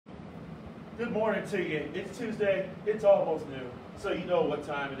Good morning to you. It's Tuesday. It's almost noon, so you know what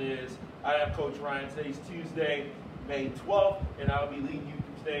time it is. I am Coach Ryan. Today's Tuesday, May 12th, and I'll be leading you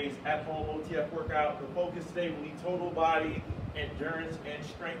through today's at-home OTF workout. The focus today will be total body, endurance, and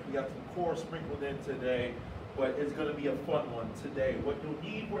strength. We got some core sprinkled in today, but it's going to be a fun one today. What you'll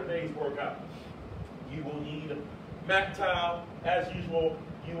need for today's workout, you will need a mat towel. As usual,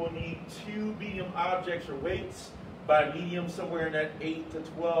 you will need 2 medium objects or weights. By medium, somewhere in that 8 to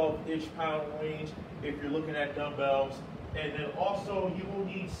 12-ish pound range if you're looking at dumbbells. And then also you will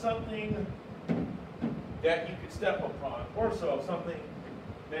need something that you could step upon, or something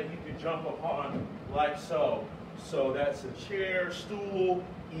that you could jump upon like so. So that's a chair, stool,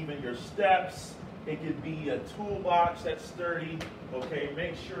 even your steps. It could be a toolbox that's sturdy. Okay,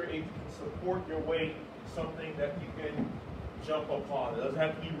 make sure it can support your weight, something that you can jump upon. It doesn't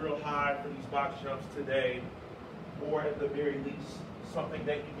have to be real high for these box jumps today, or at the very least, something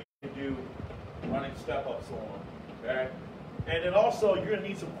that you can do running step-ups on, okay? And then also, you're gonna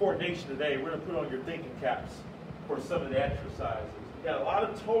need some coordination today. We're gonna put on your thinking caps for some of the exercises. We got a lot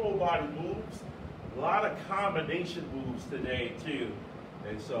of total body moves, a lot of combination moves today too.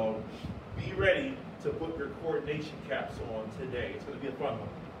 And so, be ready to put your coordination caps on today. It's gonna be a fun one.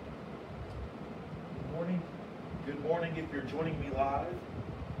 Good morning. Good morning if you're joining me live.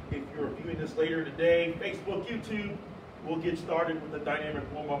 If you're viewing this later today, Facebook, YouTube, we'll get started with the dynamic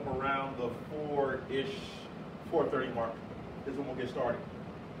warm-up around the 4-ish, 4:30 mark is when we'll get started.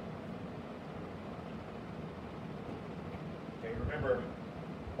 Okay, remember,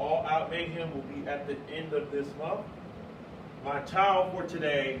 All Out Mayhem will be at the end of this month. My towel for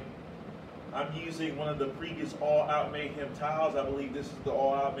today, I'm using one of the previous All Out Mayhem towels. I believe this is the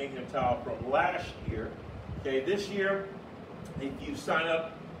All Out Mayhem towel from last year. Okay, this year, if you sign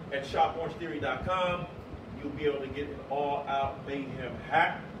up at shoporangetheory.com, you'll be able to get an All-Out Mayhem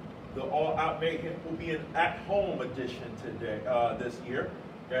hat. The All-Out Mayhem will be an at-home edition today, this year.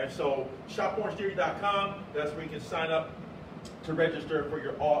 Okay, so shoporangetheory.com, that's where you can sign up to register for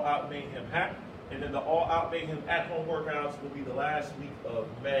your All-Out Mayhem hat. And then the All-Out Mayhem at-home workouts will be the last week of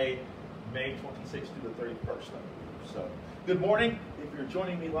May 26th through the 31st. So, good morning. If you're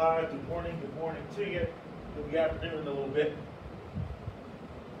joining me live, good morning to you. Good afternoon in a little bit.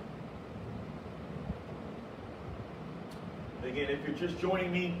 Again, if you're just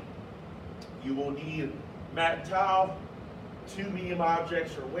joining me, you will need a mat towel, 2 medium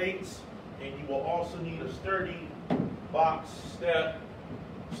objects or weights, and you will also need a sturdy box, step,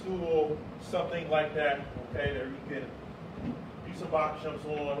 stool, something like that, okay, that you can do some box jumps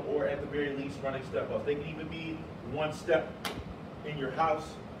on, or at the very least running step-ups. They can even be 1 step in your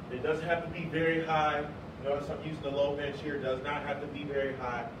house. It doesn't have to be very high. Notice I'm using the low bench here. It does not have to be very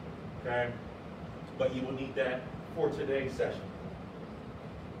high, okay, but you will need that for today's session.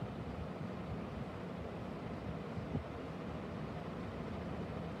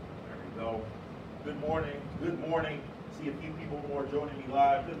 There we go. Good morning. Good morning. See a few people more joining me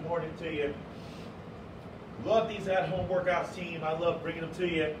live. Good morning to you. Love these at-home workouts, team. I love bringing them to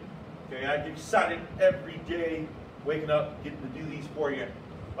you. Okay, I get excited every day waking up, getting to do these for you.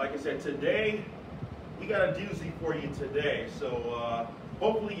 Like I said, today we got a doozy for you today. So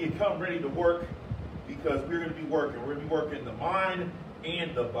hopefully you come ready to work, because we're going to be working. We're going to be working the mind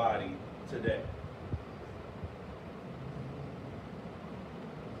and the body today.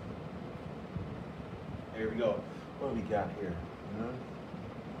 Here we go. What do we got here?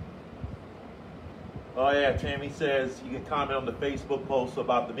 Oh yeah, Tammy says you can comment on the Facebook post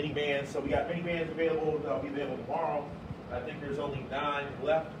about the mini bands. So we got mini bands available. They'll be available tomorrow. I think there's only 9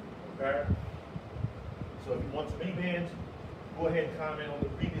 left. Okay. So if you want some mini bands, go ahead and comment on the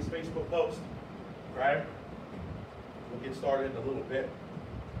previous Facebook post. Right? We'll get started in a little bit.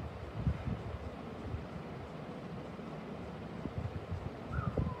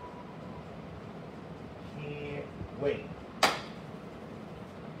 Can't wait.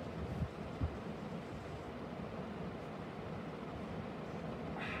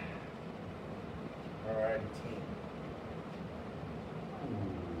 All right, team.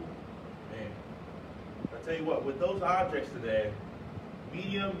 Ooh, man. I tell you what, with those objects today,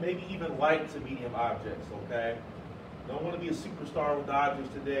 medium, maybe even light to medium objects, okay? Don't want to be a superstar with the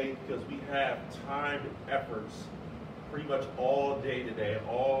objects today, because we have timed efforts pretty much all day today.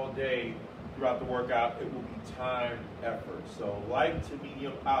 All day throughout the workout, it will be timed efforts. So light to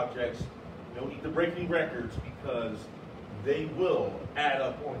medium objects, you don't need to break any records, because they will add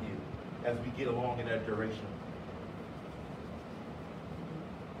up on you as we get along in that duration.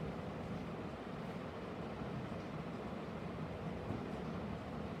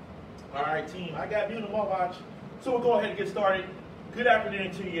 All right, team, I got you in my watch, so we'll go ahead and get started. Good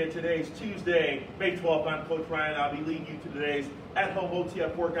afternoon to you. Today's Tuesday, May 12th. I'm Coach Ryan. I'll be leading you to today's at-home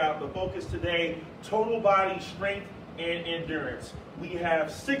OTF workout. The focus today, total body strength and endurance. We have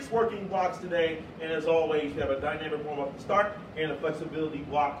 6 working blocks today, and as always, we have a dynamic warm-up to start and a flexibility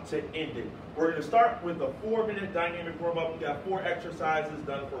block to end it. We're going to start with a 4-minute dynamic warm-up. We got 4 exercises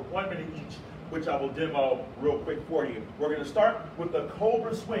done for 1 minute each, which I will demo real quick for you. We're going to start with the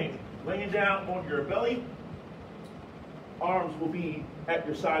Cobra swing, laying down on your belly. Arms will be at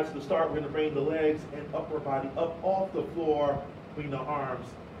your sides to start. We're going to bring the legs and upper body up off the floor, bring the arms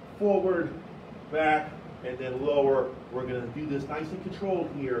forward, back, and then lower. We're going to do this nice and controlled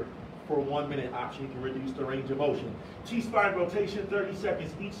here for 1 minute. Option, you can reduce the range of motion. T-spine rotation, 30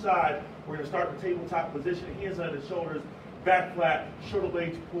 seconds each side. We're going to start the tabletop position, hands on the shoulders, back flat, shoulder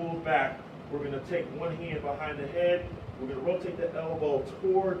blades pulled back. We're going to take one hand behind the head. We're going to rotate the elbow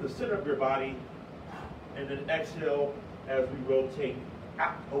toward the center of your body, and then exhale as we rotate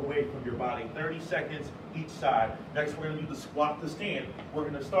out away from your body. 30 seconds each side. Next, we're going to do the squat to stand. We're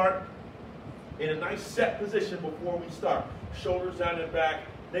going to start in a nice set position before we start. Shoulders down and back,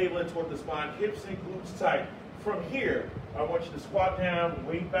 navel in toward the spine, hips and glutes tight. From here, I want you to squat down,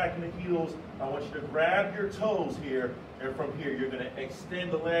 weight back in the heels. I want you to grab your toes here, and from here, you're going to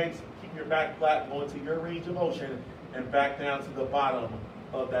extend the legs, keep your back flat, go into your range of motion, and back down to the bottom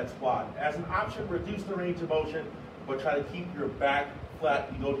of that squat. As an option, reduce the range of motion, but try to keep your back flat.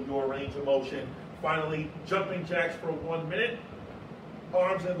 You go to your range of motion. Finally, jumping jacks for 1 minute.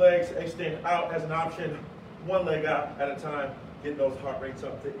 Arms and legs extend out as an option. One leg out at a time. Get those heart rates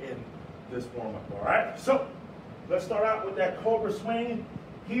up to end this warm-up, all right? So, let's start out with that Cobra swing.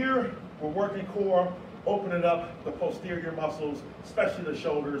 Here, we're working core, opening up the posterior muscles, especially the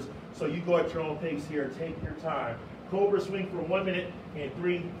shoulders. So you go at your own pace here. Take your time. Cobra swing for 1 minute in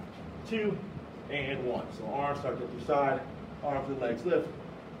 3, 2, and 1. So arms start at your side, arms and legs lift,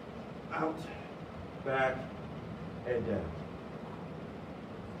 out, back, and down.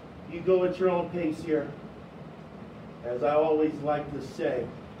 You go at your own pace here. As I always like to say,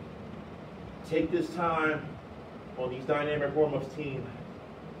 take this time on these dynamic warm-ups, team,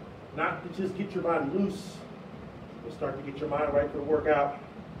 not to just get your body loose, but start to get your mind right for the workout.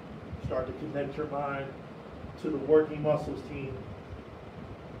 Start to connect your mind to the working muscles, team.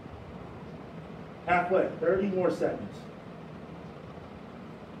 Halfway, 30 more seconds.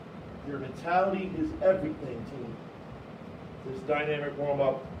 Your mentality is everything, team. This dynamic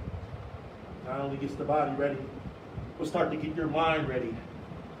warm-up not only gets the body ready, but start to get your mind ready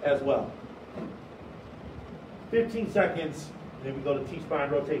as well. 15 seconds, and then we go to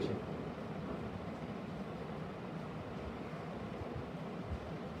T-spine rotation.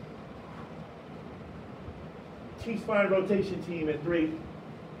 T-spine rotation, team, in 3,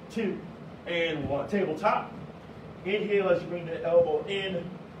 2, and 1. Tabletop. Inhale as you bring the elbow in.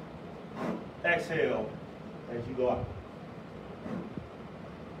 Exhale as you go up.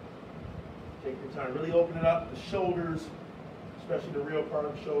 Take your time. Really open it up. The shoulders, especially the real part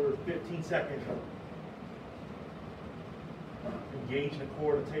of the shoulders. 15 seconds. Engage the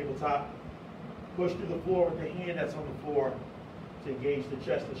core to tabletop. Push through the floor with the hand that's on the floor to engage the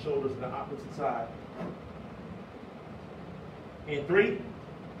chest and shoulders on the opposite side. In 3,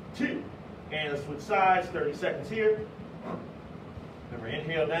 2, and switch sides, 30 seconds here. Remember,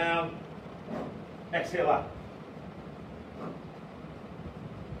 inhale down, exhale out.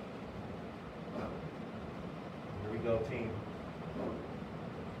 Here we go, team.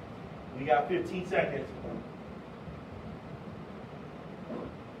 We got 15 seconds.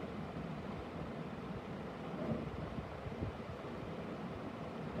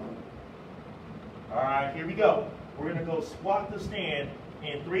 All right, here we go. We're going to go squat to stand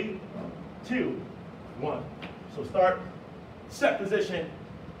in 3, 2, 1. So start, set position,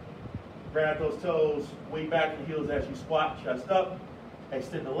 grab those toes, way back the heels as you squat, chest up,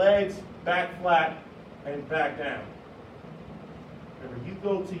 extend the legs, back flat, and back down. Remember, you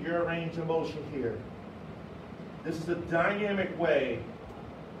go to your range of motion here. This is a dynamic way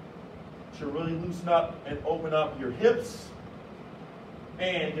to really loosen up and open up your hips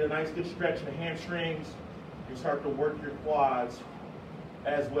and get a nice good stretch in the hamstrings. You start to work your quads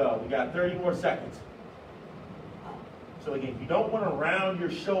as well. We got 30 more seconds. So again, you don't want to round your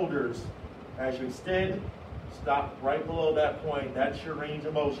shoulders as you extend. Stop right below that point. That's your range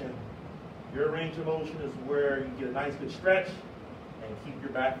of motion. Your range of motion is where you get a nice good stretch and keep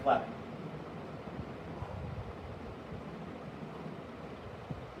your back flat.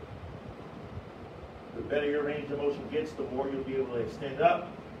 The better your range of motion gets, the more you'll be able to extend up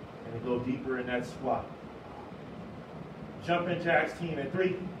and go deeper in that squat. Jumping jacks, team, in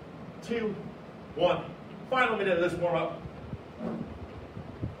 3, 2, 1. Final minute of this warm-up.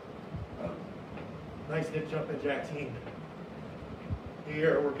 Nice hip jump and jack team.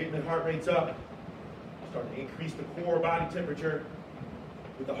 Here, we're getting the heart rates up. Starting to increase the core body temperature.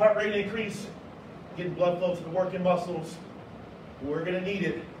 With the heart rate increase, getting blood flow to the working muscles, we're gonna need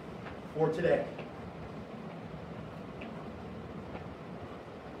it for today.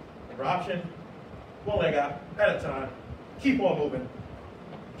 Number option, one leg out at a time. Keep on moving.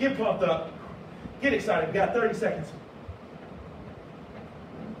 Get pumped up. Get excited. We got 30 seconds.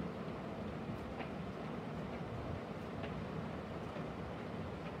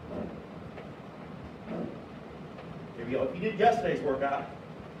 Here we go. If you did yesterday's workout,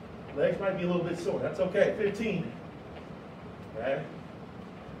 legs might be a little bit sore. That's okay. 15. Okay.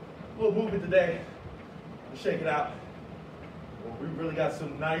 A little movement today. Let's shake it out. Well, we really got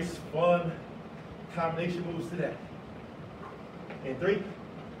some nice, fun combination moves today. In 3,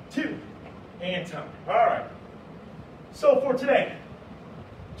 2, and time. All right. So for today,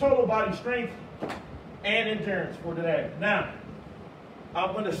 total body strength and endurance for today. Now,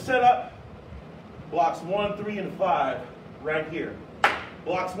 I'm going to set up blocks 1, 3, and 5 right here.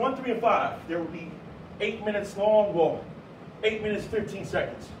 Blocks 1, 3, and 5, there will be 8 minutes long, well, 8 minutes, 15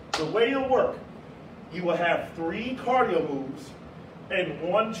 seconds. The way it'll work, you will have 3 cardio moves and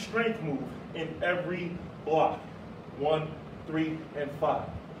 1 strength move in every block. 1, 3, and 5.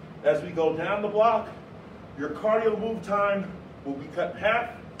 As we go down the block, your cardio move time will be cut in half.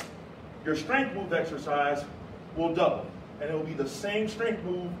 Your strength move exercise will double. And it will be the same strength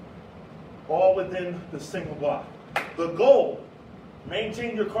move all within the single block. The goal,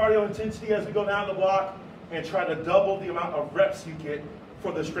 maintain your cardio intensity as we go down the block and try to double the amount of reps you get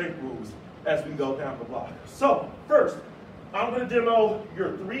for the strength moves as we go down the block. So first, I'm going to demo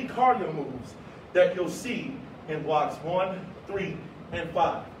your 3 cardio moves that you'll see in blocks 1, 3, and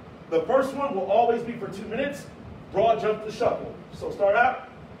 5. The first one will always be for 2 minutes, broad jump to shuffle. So start out,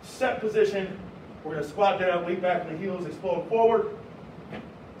 set position. We're going to squat down, weight back in the heels, explode forward,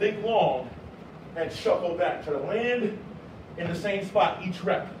 think long, and shuffle back. Try to land in the same spot each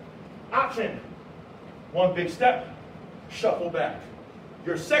rep. Option, 1 big step, shuffle back.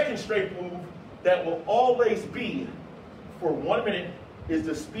 Your second straight move that will always be for 1 minute is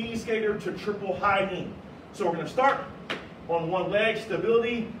the speed skater to triple high knee. So we're going to start on 1 leg,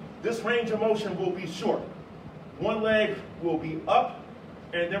 stability. This range of motion will be short. 1 leg will be up,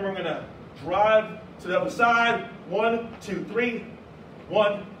 and then we're going to drive to the other side. 1, 2, 3.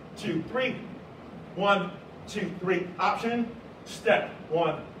 1, 2, 3. 1, 2, 3. Option, step.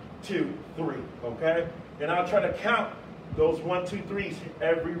 1, 2, 3. Okay? And I'll try to count those 1, 2, 3s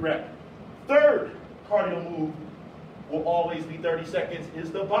every rep. Third cardio move will always be 30 seconds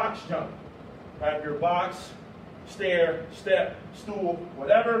is the box jump. Have your box, stair, step, stool,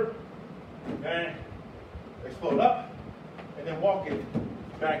 whatever. Okay? Explode up, and then walk it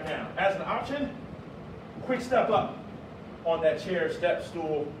back down. As an option, quick step up on that chair, step,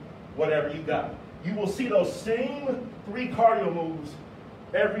 stool, whatever you got. You will see those same 3 cardio moves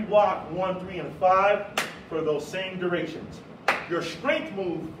every block 1, 3, and 5 for those same durations. Your strength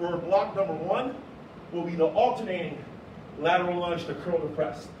move for block number 1 will be the alternating lateral lunge to curl to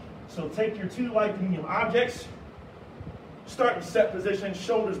press. So take your 2 light medium objects, start in set position,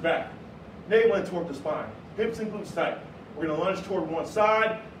 shoulders back, navel in toward the spine, hips and glutes tight. We're going to lunge toward one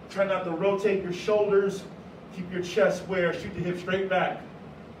side. Try not to rotate your shoulders. Keep your chest square, shoot the hips straight back.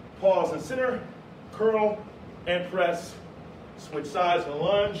 Pause and center, curl and press. Switch sides and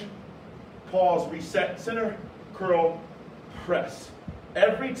lunge. Pause, reset, center, curl, press.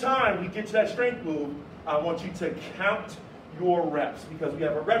 Every time we get to that strength move, I want you to count your reps because we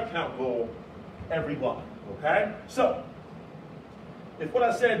have a rep count goal every block, okay? So, if what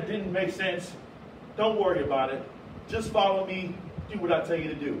I said didn't make sense, don't worry about it. Just follow me, do what I tell you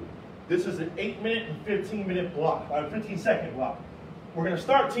to do. This is an 8-minute and 15-minute block, 15-second block. We're gonna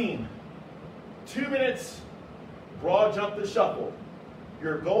start, team. 2 minutes, broad jump to shuffle.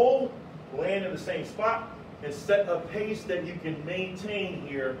 Your goal, land in the same spot and set a pace that you can maintain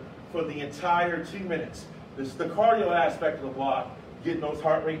here for the entire 2 minutes. This is the cardio aspect of the block, getting those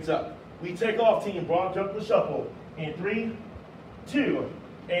heart rates up. We take off, team, broad jump to shuffle. In 3, 2,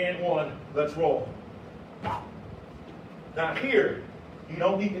 and 1, let's roll. Now here, you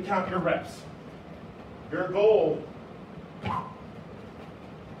don't need to count your reps. Your goal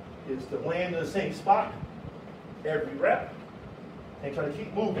is to land in the same spot every rep and try to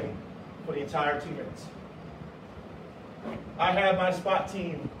keep moving for the entire 2 minutes. I have my spot,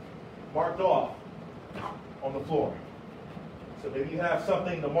 team, marked off on the floor. So maybe you have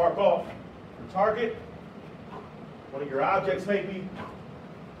something to mark off your target, one of your objects maybe,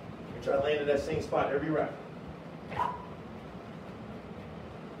 and try to land in that same spot every rep.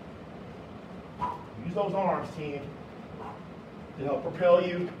 use those arms, team, to help propel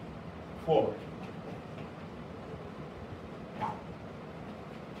you forward.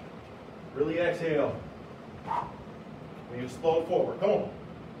 Really exhale when you slow forward. Come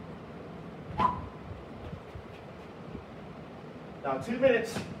on. Now 2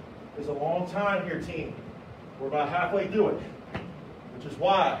 minutes is a long time here, team. We're about halfway through it, which is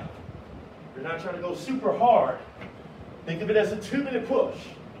why you're not trying to go super hard. Think of it as a 2-minute push.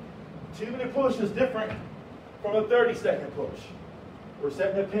 2-minute push is different from a 30-second push. We're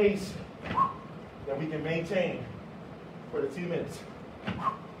setting a pace that we can maintain for the 2 minutes.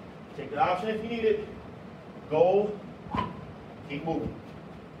 Take the option if you need it. Goal, keep moving.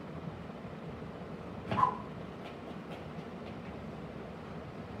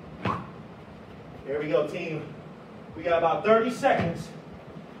 There we go, team. We got about 30 seconds,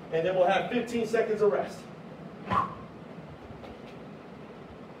 and then we'll have 15 seconds of rest.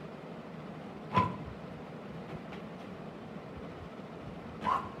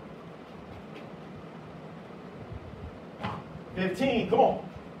 Come on.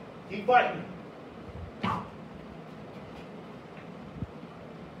 Keep fighting.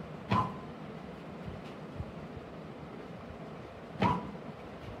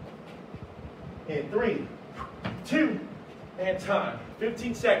 In 3, 2, and time.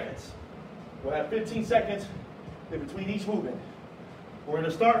 15 seconds. We'll have 15 seconds in between each movement. We're going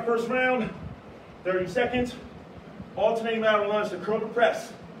to start first round, 30 seconds. Alternating lateral lunge to curl to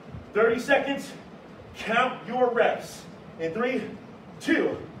press. 30 seconds. Count your reps. In 3,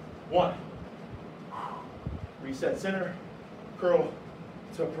 2, 1. Reset center, curl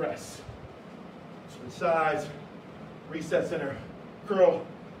to press. Switch sides, reset center, curl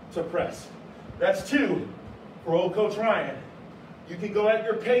to press. That's 2 for old Coach Ryan. You can go at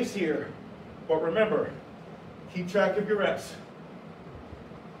your pace here, but remember, keep track of your reps.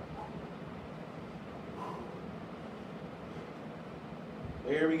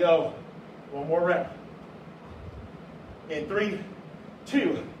 There we go. One more rep. In 3,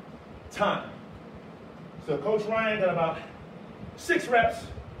 2, time. So Coach Ryan got about 6 reps.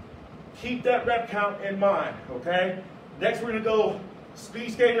 Keep that rep count in mind, okay? Next, we're gonna go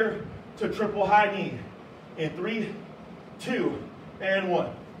speed skater to triple high knee. In 3, 2, and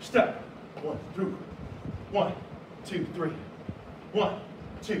 1. Step. 1, 2, 1, 2, 3. 1,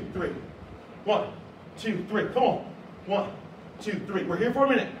 2, 3. 1, 2, 3. Come on. 1, 2, 3. We're here for a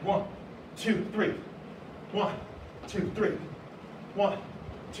minute. 1, 2, 3. 1, 2, 3. 1,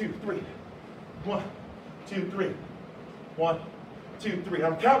 2, 3. 1, 2, 3. 1, 2, 3.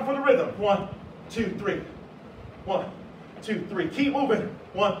 I'm counting for the rhythm. 1, 2, 3. 1, 2, 3. Keep moving.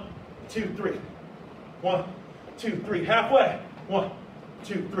 1, 2, 3. 1, 2, 3. Halfway. 1,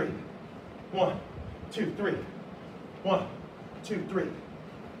 2, 3. 1, 2, 3. 1, 2, 3.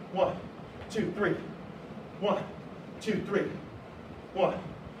 1, 2, 3. 1, 2, 3. 1,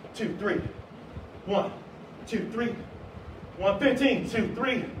 2, 3. 1, 2, 3. 1, 15, 2,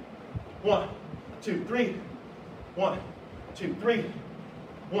 3. 1, 2, 3. 1, 2, 3.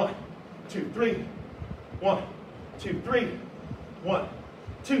 1, 2, 3. 1, 2, 3. 1,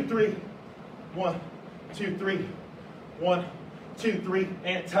 2, 3. 1, 2, 3. 1, 2, 3,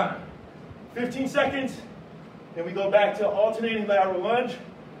 and time. 15 seconds, and we go back to alternating lateral lunge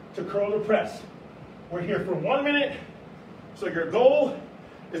to curl to press. We're here for 1 minute, so your goal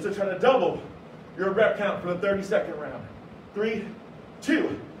is to try to double your rep count for the 30-second round. 3,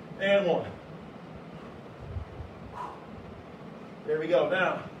 2, and 1. There we go.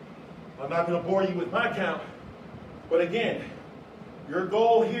 Now, I'm not going to bore you with my count, but again, your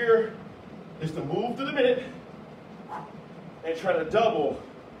goal here is to move to the minute and try to double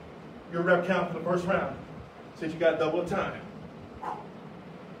your rep count for the first round, since you got double the time.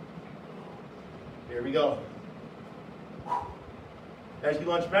 Here we go. As you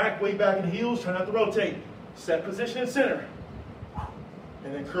lunge back, weight back in the heels, try not to rotate. Set position in center.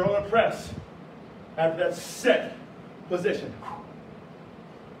 And then curl and press after that set position.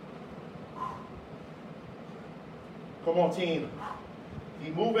 Come on, team.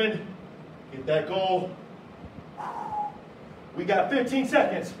 Keep moving. Get that goal. We got 15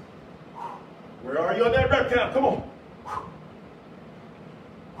 seconds. Where are you on that rep count? Come on.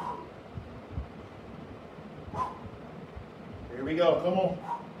 Here we go. Come on.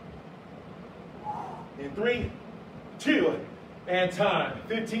 In 3, 2, and time.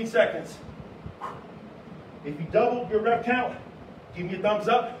 15 seconds. If you doubled your rep count, give me a thumbs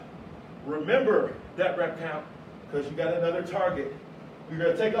up. Remember that rep count, because you got another target. We're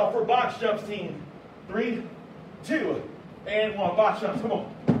going to take off for box jumps, team. 3, 2, and 1. Box jumps. Come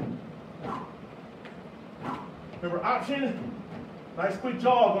on. Remember, option. Nice quick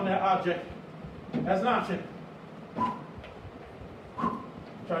jog on that object. as an option.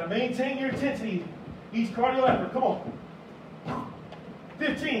 Try to maintain your intensity each cardio effort. Come on.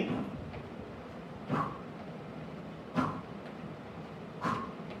 15.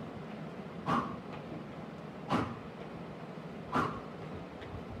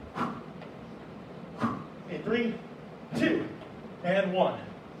 In 3, 2, and 1.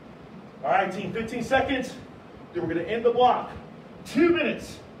 All right, team, 15 seconds. Then we're going to end the block. 2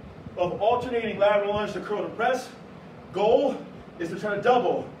 minutes of alternating lateral lunge to curl to press. Goal is to try to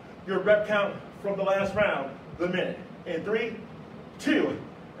double your rep count from the last round, the minute. In 3, 2,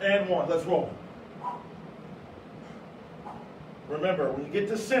 and 1. Let's roll. Remember, when you get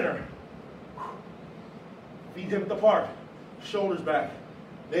to center, feet hip width apart, shoulders back,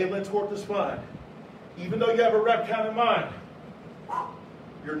 navel toward the spine. Even though you have a rep count in mind,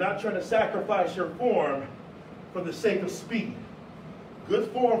 you're not trying to sacrifice your form for the sake of speed. Good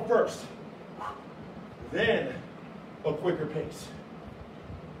form first, then a quicker pace.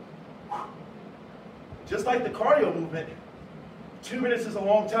 Just like the cardio movement, 2 minutes is a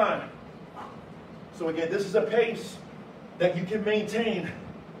long time. So again, this is a pace that you can maintain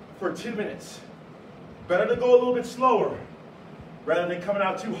for 2 minutes. Better to go a little bit slower rather than coming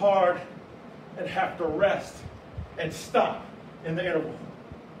out too hard and have to rest and stop in the interval.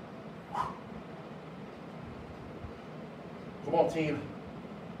 Come on, team.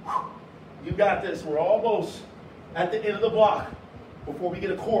 You got this. We're almost at the end of the block before we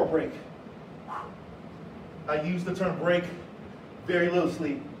get a core break. I use the term break very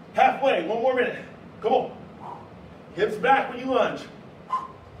loosely. Halfway, 1 more minute. Come on. Hips back when you lunge.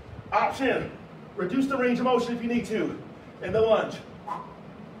 Option. Reduce the range of motion if you need to in the lunge.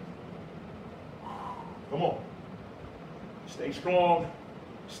 Come on. Stay strong.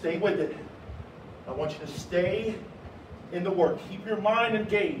 Stay with it. I want you to stay in the work. Keep your mind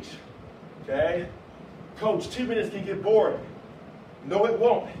engaged. Okay? Coach, 2 minutes can get boring. No, it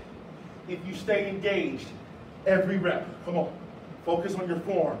won't. If you stay engaged every rep. Come on. Focus on your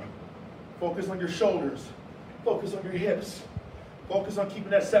form. Focus on your shoulders. Focus on your hips. Focus on keeping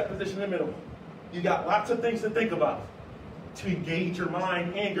that set position in the middle. You got lots of things to think about to engage your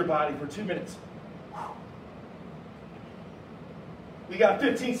mind and your body for 2 minutes. We got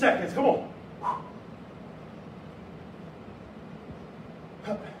 15 seconds. Come on.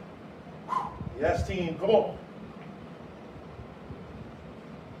 Yes, team. Come on.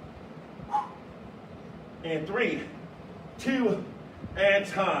 And 3, 2, and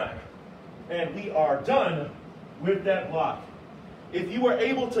time. And we are done with that block. If you were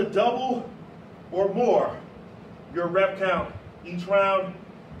able to double or more your rep count each round,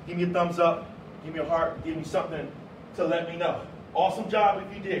 give me a thumbs up, give me a heart, give me something to let me know. Awesome job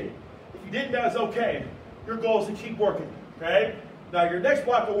if you did. If you didn't, that's okay. Your goal is to keep working, okay? Now your next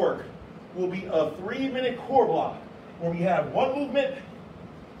block of work will be a 3-minute core block where we have 1 movement,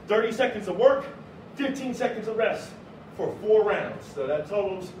 30 seconds of work, 15 seconds of rest for 4 rounds. So that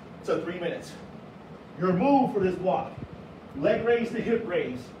totals to 3 minutes. Your move for this block, leg raise to hip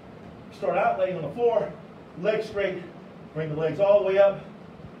raise. Start out laying on the floor, legs straight, bring the legs all the way up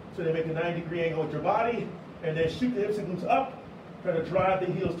so they make a 90-degree angle with your body, and then shoot the hips and glutes up. Try to drive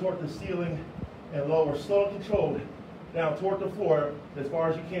the heels toward the ceiling and lower, slow and controlled, down toward the floor as far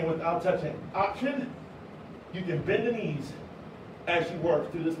as you can without touching. Option, you can bend the knees as you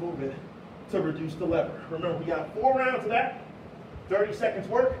work through this movement to reduce the lever. Remember, we got 4 rounds of that, 30 seconds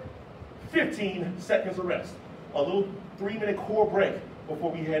work, 15 seconds of rest. A little 3-minute core break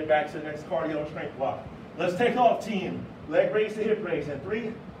before we head back to the next cardio and strength block. Let's take off, team. Leg raise to hip raise in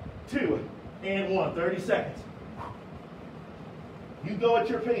 3, 2, and 1. 30 seconds. You go at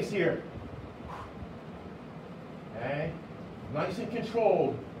your pace here. Okay? Nice and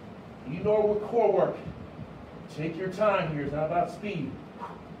controlled. You know what core work. Take your time here. It's not about speed.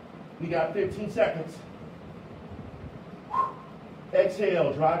 We got 15 seconds.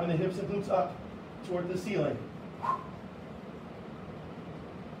 Exhale, driving the hips and glutes up toward the ceiling.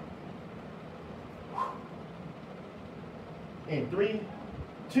 In 3,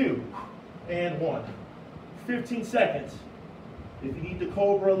 2, and 1. 15 seconds. If you need to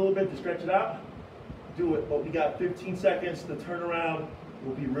cobra a little bit to stretch it out, do it. But we got 15 seconds. The turnaround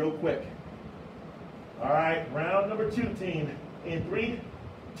will be real quick. All right, round number 2, team. In 3,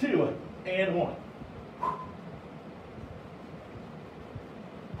 2, and 1.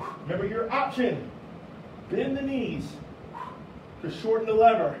 Remember your option. Bend the knees to shorten the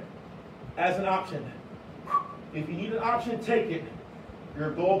lever as an option. If you need an option, take it.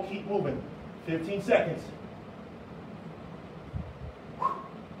 Your goal, keep moving. 15 seconds.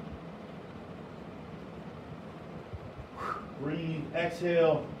 Breathe,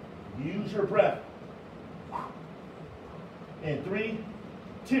 exhale, Use your breath. In 3,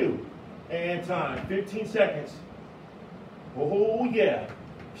 2, and time. 15 seconds. Oh yeah.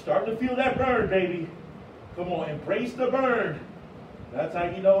 Starting to feel that burn, baby. Come on, embrace the burn. That's how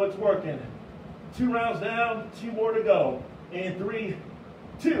you know it's working. 2 rounds down, 2 more to go. In 3,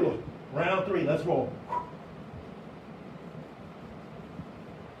 2, round 3. Let's roll.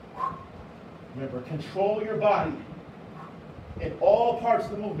 Remember, control your body. In all parts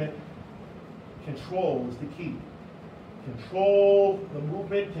of the movement, control is the key. Control the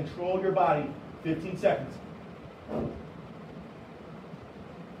movement, control your body. 15 seconds.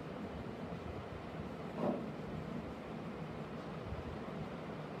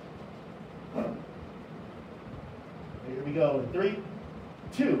 Here we go. In 3,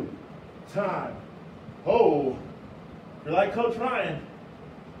 2, time. Oh, you're like Coach Ryan.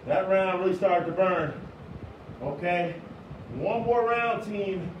 That round really started to burn. Okay, 1 more round,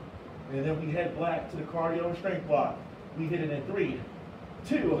 team, and then we head back to the cardio and strength block. We hit it in 3,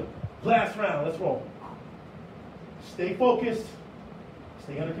 2, last round. Let's roll. Stay focused.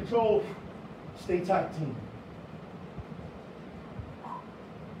 Stay under control. Stay tight, team.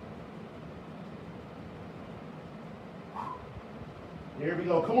 Here we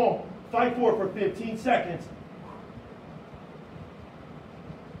go. Come on. Fight for 15 seconds.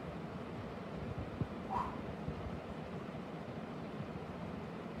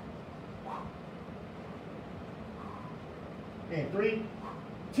 In 3,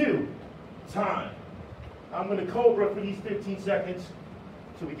 2, time. I'm going to cobra for these 15 seconds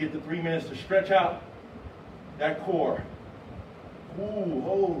so we get the 3 minutes to stretch out that core. Ooh,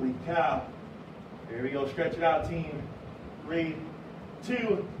 holy cow. Here we go. Stretch it out, team. 3,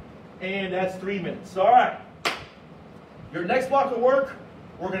 2, and that's 3 minutes. All right. Your next block of work,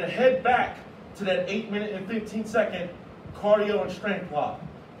 we're going to head back to that 8-minute and 15-second cardio and strength block.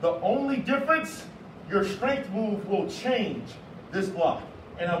 The only difference, your strength move will change this block.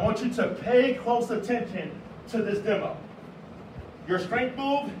 And I want you to pay close attention to this demo. Your strength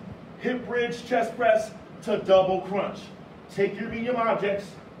move, hip bridge, chest press to double crunch. Take your medium objects.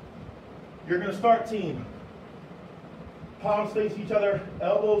 You're going to start, team. Palms face each other,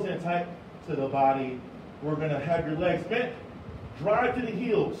 elbows in tight to the body. We're going to have your legs bent. Drive to the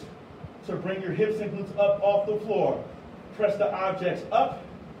heels to bring your hips and glutes up off the floor. Press the objects up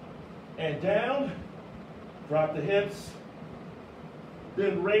and down. Drop the hips.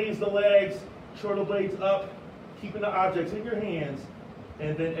 Then raise the legs, shoulder blades up, keeping the objects in your hands.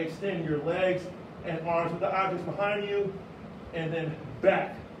 And then extend your legs and arms with the objects behind you. And then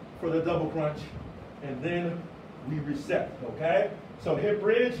back for the double crunch. And then we reset, okay? So hip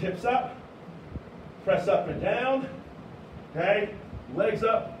bridge, hips up, press up and down, okay? Legs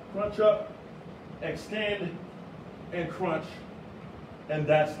up, crunch up, extend, and crunch. And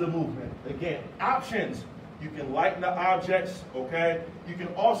that's the movement. Again, options. You can lighten the objects, okay? You can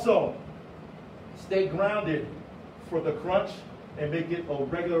also stay grounded for the crunch and make it a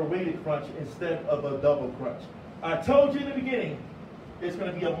regular weighted crunch instead of a double crunch. I told you in the beginning, it's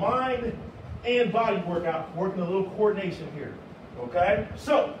going to be a mind and body workout, working a little coordination here, okay?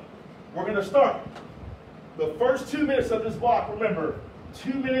 So, we're going to start. The first 2 minutes of this block, remember,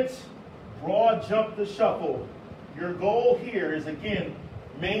 2 minutes, broad jump to shuffle. Your goal here is, again,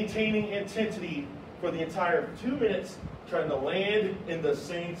 maintaining intensity for the entire 2 minutes, trying to land in the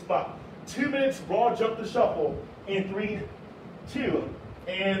same spot. 2 minutes, broad jump to shuffle in 3, 2,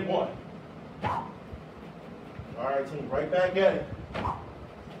 and 1. All right, team, right back at it.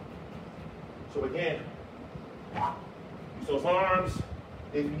 So again, use those arms.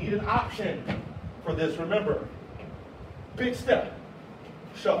 If you need an option for this, remember, big step,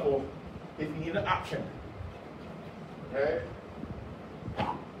 shuffle, if you need an option, okay?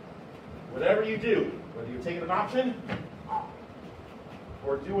 Whatever you do, whether you're taking an option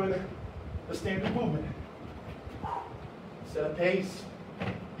or doing the standard movement, set a pace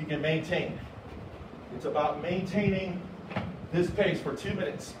you can maintain. It's about maintaining this pace for 2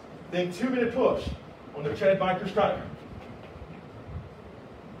 minutes. Then 2-minute push on the tread biker striker.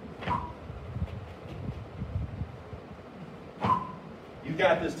 You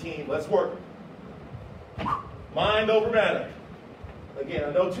got this, team. Let's work. Mind over matter. Again,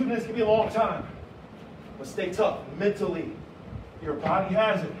 I know 2 minutes can be a long time, but stay tough mentally. Your body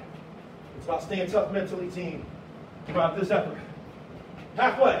has it. It's about staying tough mentally, team, throughout this effort.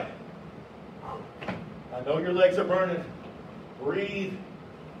 Halfway. I know your legs are burning. Breathe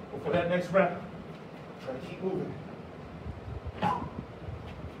before that next rep. Try to keep moving.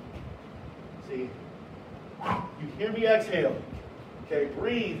 See? You hear me exhale. Okay,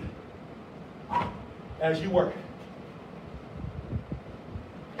 breathe as you work.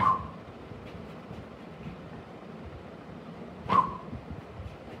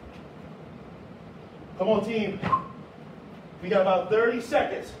 Come on, team. We got about 30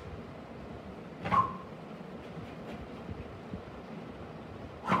 seconds. Come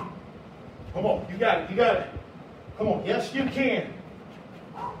on, you got it, you got it. Come on, yes you can.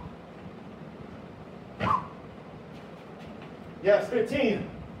 Yes, 15.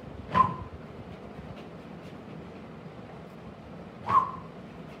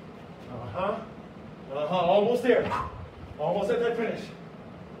 Almost there. Almost at that finish.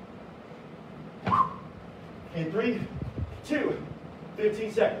 In 3, 2,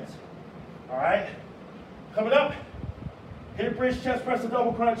 15 seconds. All right. Coming up, hip bridge, chest press, and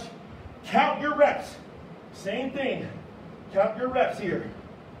double crunch. Count your reps. Same thing. Count your reps here.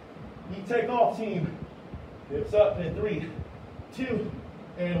 You take off, team. Hips up in 3, 2,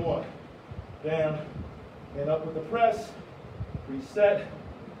 and 1. Down and up with the press. Reset.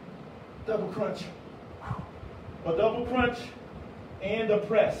 Double crunch. A double crunch and a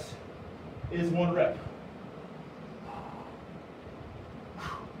press is 1 rep.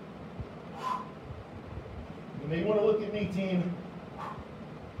 You may want to look at me, team.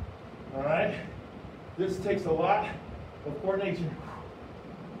 All right? This takes a lot of coordination.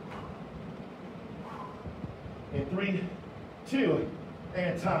 In 3, 2,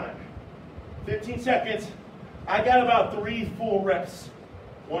 and time. 15 seconds. I got about 3 full reps.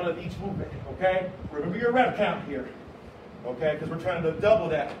 1 of each movement, okay? Remember your rep count here, okay? Because we're trying to double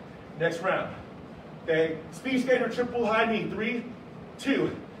that next round, okay? Speed skater, triple high knee. 3,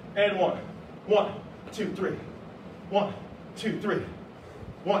 2, and 1. 1, 2, 3. 1, 2, 3.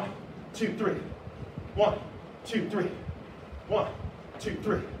 1, 2, 3. 1, 2, 3. 1, 2,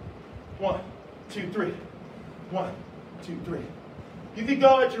 3. 1, 2, 3. 1, 2, 3. You can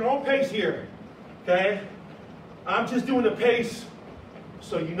go at your own pace here, okay? I'm just doing the pace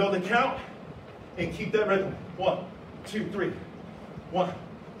so you know the count and keep that rhythm. 1, 2, 3. 1,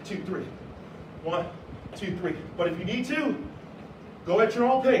 2, 3. 1, 2, 3. But if you need to, go at your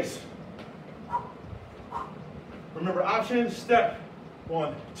own pace. Remember, option, step.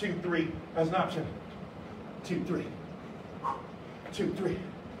 1, 2, 3 as an option. 2, 3. 2, 3.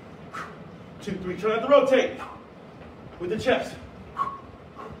 2, 3. Try not to rotate with the chest.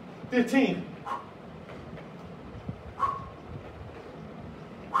 15.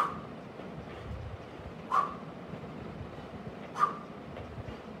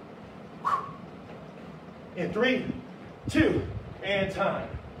 In 3, 2, and time.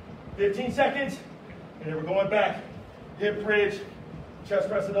 15 seconds, and then we're going back. Hip bridge, chest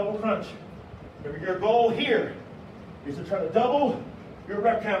press and double crunch. Remember, your goal here is to try to double your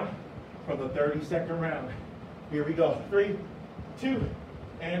rep count from the 30-second round. Here we go. 3, 2,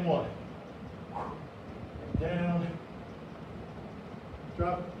 and 1. And down.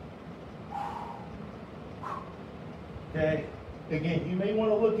 Drop. Okay. Again, you may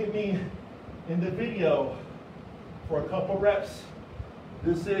want to look at me in the video for a couple reps.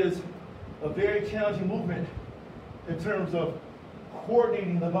 This is a very challenging movement in terms of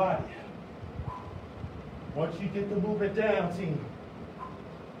coordinating the body. Once you get the movement down, team,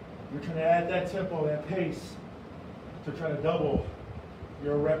 you're trying to add that tempo, that pace to try to double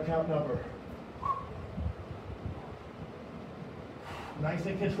your rep count number. Nice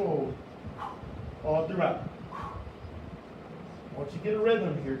and controlled all throughout. Once you get a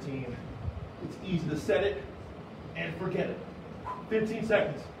rhythm here, team, it's easy to set it and forget it. 15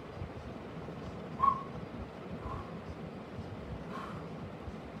 seconds.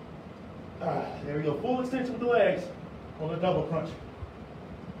 There we go. Full extension with the legs on the double crunch.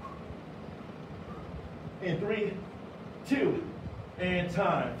 In 3, 2, and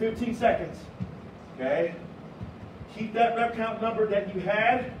time. 15 seconds. Okay? Keep that rep count number that you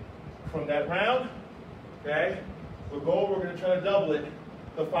had from that round. Okay? We're going to try to double it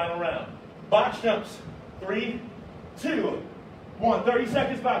the final round. Box jumps. 3, 2, 1. 30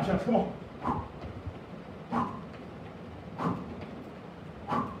 seconds box jumps. Come on.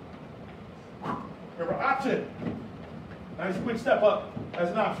 Remember, option. Nice quick step up as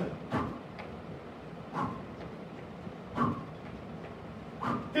an option.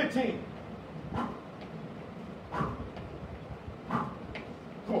 15.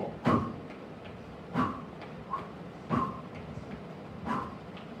 Come on.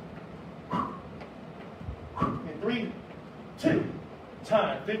 In 3, 2,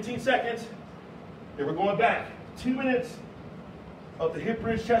 time. 15 seconds. Then we're going back. 2 minutes of the hip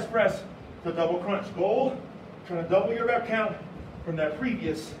bridge chest press to double crunch. Goal, trying to double your rep count from that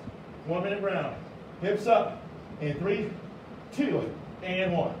previous 1 minute round. Hips up in 3, 2,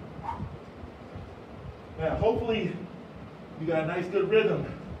 and 1. Now, hopefully, you got a nice good rhythm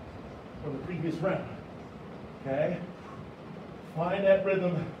from the previous round. Okay? Find that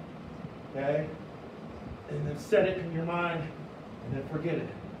rhythm. Okay? And then set it in your mind, and then forget it.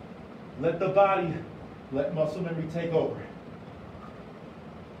 Let the body, let muscle memory take over.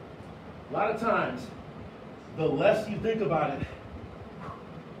 A lot of times, the less you think about it,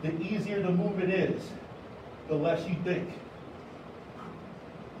 the easier the movement is, the less you think.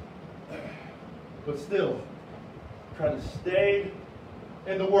 But still, try to stay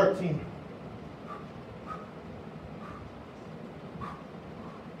in the work, team.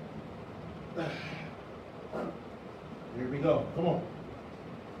 Here we go. Come on.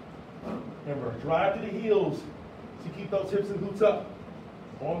 Remember, drive to the heels to keep those hips and glutes up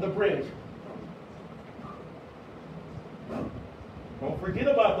on the bridge. Don't forget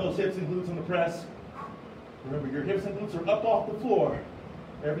about those hips and glutes on the press. Remember, your hips and glutes are up off the floor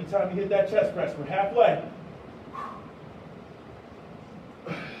every time you hit that chest press. We're halfway.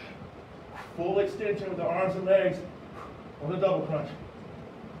 Full extension with the arms and legs on the double crunch.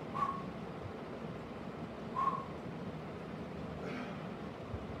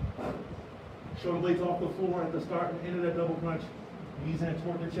 Shoulder blades off the floor at the start and end of that double crunch. Knees in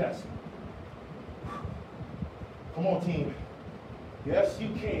toward the chest. Come on, team. Yes, you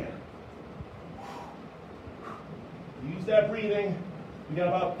can. Use that breathing. We got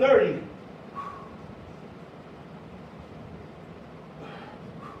about 30.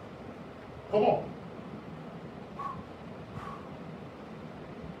 Come on.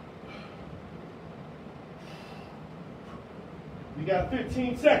 We got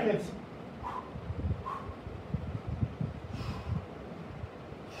 15 seconds.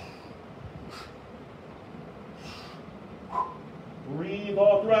 Breathe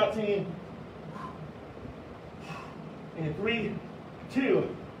all throughout, team. In 3,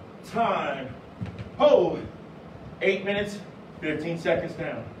 2, time. Hold. 8 minutes, 15 seconds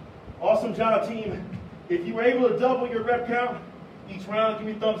down. Awesome job, team. If you were able to double your rep count each round, give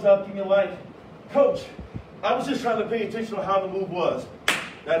me a thumbs up, give me a like. Coach, I was just trying to pay attention to how the move was.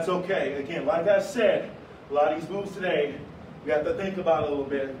 That's okay. Again, like I said, a lot of these moves today, we have to think about it a little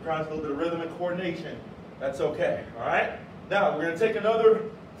bit. It requires a little bit of rhythm and coordination. That's okay, all right? Now, we're going to take another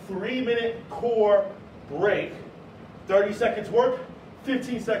 3-minute core break. 30 seconds work,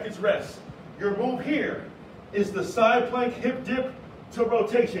 15 seconds rest. Your move here is the side plank hip dip to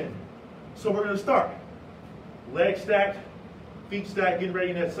rotation. So we're going to start. Legs stacked, feet stacked, getting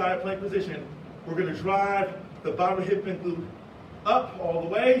ready in that side plank position. We're going to drive the bottom hip and glute up all the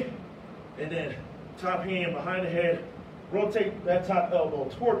way, and then top hand behind the head, rotate that top elbow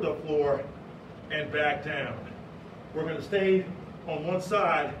toward the floor, and back down. We're going to stay on one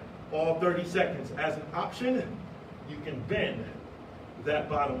side all 30 seconds. As an option, you can bend that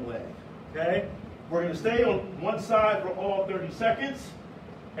bottom leg, okay? We're going to stay on one side for all 30 seconds,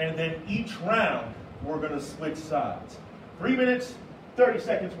 and then each round, we're going to switch sides. 3 minutes, 30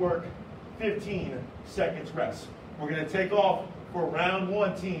 seconds work, 15 seconds rest. We're going to take off for round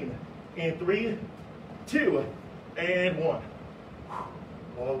 1, team, in 3, 2, and 1.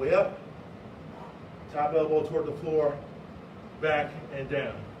 All the way up, top elbow toward the floor, back and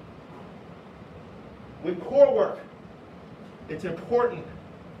down. With core work, it's important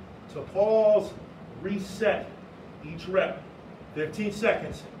to pause, reset each rep. 15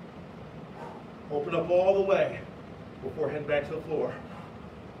 seconds. Open up all the way before heading back to the floor.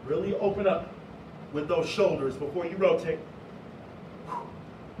 Really open up with those shoulders before you rotate.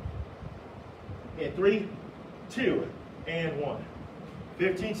 In 3, 2, and 1.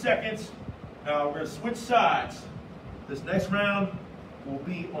 15 seconds. Now we're going to switch sides. This next round will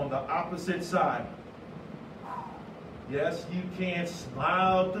be on the opposite side. Yes, you can.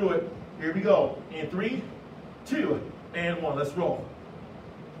 Smile through it. Here we go. In 3, 2, and 1. Let's roll.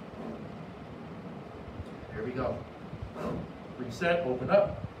 Here we go. Reset, open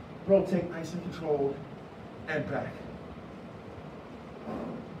up, rotate nice and controlled, and back.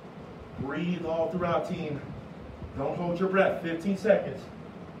 Breathe all throughout, team. Don't hold your breath. 15 seconds.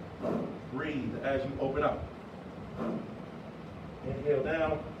 Breathe as you open up. Inhale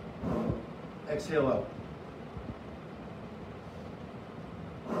down, exhale up.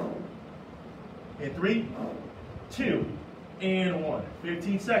 In 3, 2, and 1.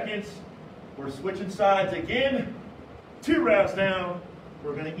 15 seconds. We're switching sides again. 2 rounds down.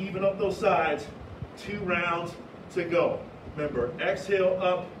 We're going to even up those sides. 2 rounds to go. Remember, exhale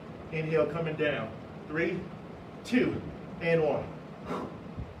up, inhale coming down. 3, 2, and 1.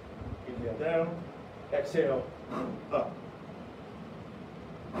 Inhale down, exhale up.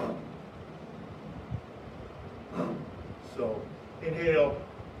 So, inhale,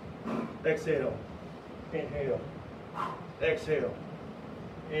 exhale, inhale, exhale,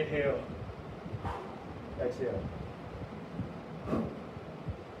 inhale, exhale.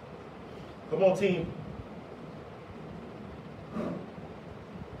 Come on, team.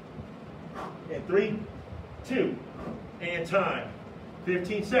 In 3, 2, and time.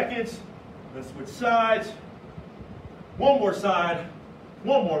 15 seconds. Let's switch sides. One more side,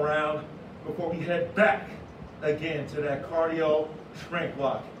 one more round before we head back again to that cardio strength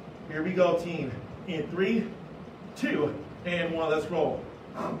block. Here we go, team. In 3, 2, and 1. Let's roll.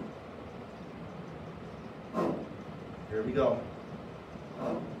 Here we go.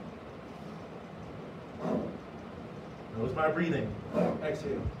 Notice my breathing.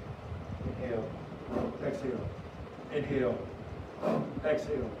 Exhale. Inhale. Exhale. Inhale.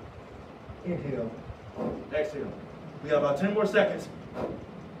 Exhale. Inhale. Exhale. We got about 10 more seconds.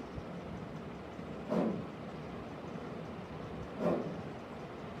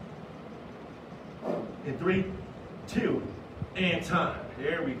 In 3, 2, and time.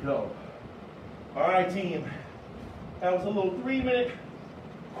 There we go. All right, team. That was a little 3-minute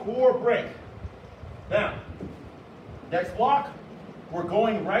core break. Now, next block, we're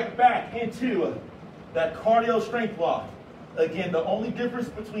going right back into that cardio strength block. Again, the only difference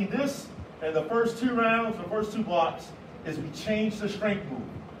between this and the first 2 rounds, the first 2 blocks, is we change the strength move.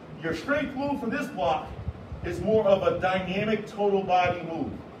 Your strength move for this block is more of a dynamic total body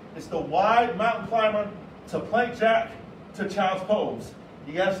move. It's the wide mountain climber to plank jack to child's pose.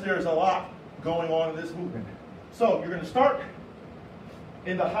 Yes, there's a lot going on in this movement. So you're going to start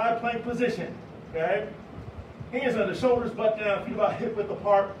in the high plank position, okay? Hands on the shoulders, butt down, feet about hip width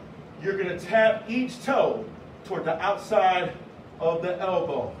apart. You're going to tap each toe toward the outside of the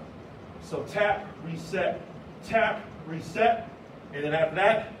elbow. So tap, reset, and then after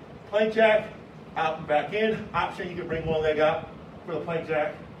that, plank jack, out and back in. Option, you can bring one leg out for the plank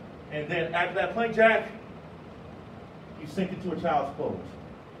jack. And then after that plank jack, you sink into a child's pose.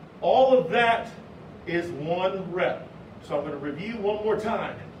 All of that is 1 rep. So I'm going to review one more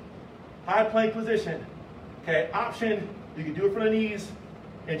time. High plank position. Okay, option, you can do it for the knees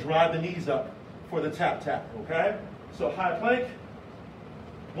and drive the knees up for the tap, okay? So high plank,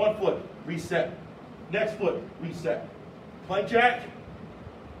 1 foot, reset. Next foot, reset. Plank jack,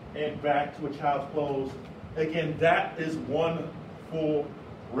 and back to a child's pose. Again, that is 1 full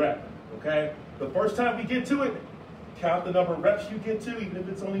rep, okay? The first time we get to it, count the number of reps you get to, even if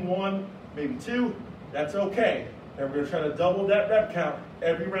it's only 1, maybe 2, that's okay. And we're gonna try to double that rep count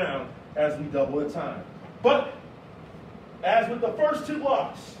every round as we double the time. But, as with the first 2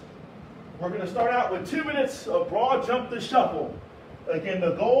 blocks, we're gonna start out with 2 minutes of broad jump to shuffle. Again,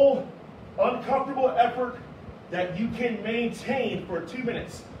 the goal, uncomfortable effort that you can maintain for 2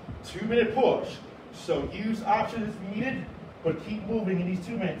 minutes. 2-minute push. So use options if needed, but keep moving in these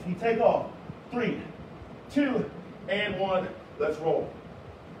 2 minutes. We take off. 3, 2, and 1. Let's roll.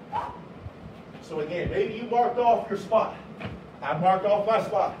 So again, maybe you marked off your spot. I marked off my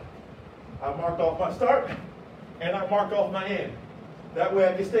spot. I marked off my start, and I marked off my end. That way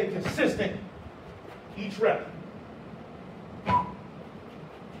I can stay consistent each rep.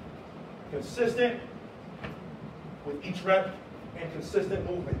 Consistent with each rep and consistent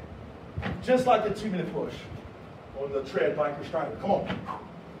movement. Just like the 2-minute push on the tread, bike, or strider. Come on.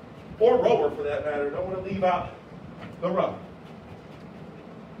 Or rower for that matter. Don't want to leave out the row.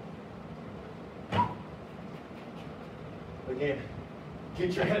 Again,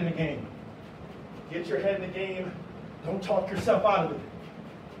 get your head in the game. Get your head in the game. Don't talk yourself out of it.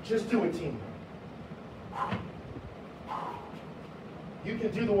 Just do it, team. You can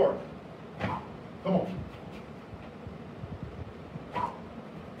do the work. Come on.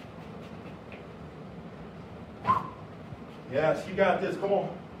 Yes, you got this. Come on.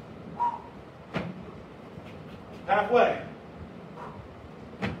 Halfway.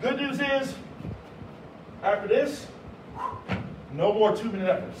 Good news is, after this, no more 2-minute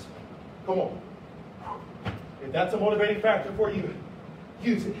efforts. Come on. If that's a motivating factor for you,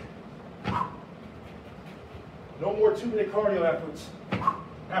 use it. No more 2-minute cardio efforts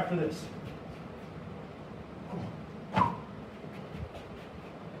after this.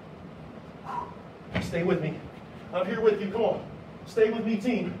 Stay with me. I'm here with you. Come on. Stay with me,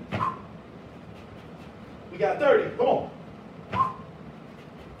 team. We got 30. Come on.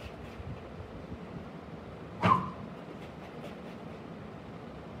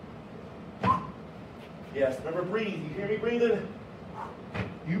 Yes, remember, breathe. You hear me breathing?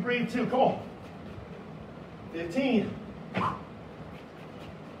 You breathe too. Come on. 15.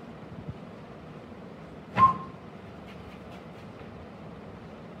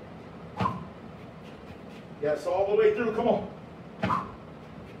 Yes, all the way through. Come on.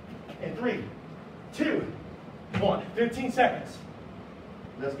 In 3, 2, 1. 15 seconds.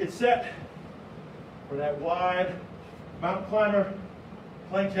 Let's get set for that wide mountain climber,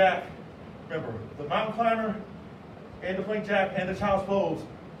 plank jack. Remember, the mountain climber and the plank jack and the child's pose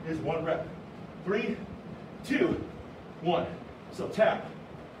is 1 rep. 3, 2, 1. So tap,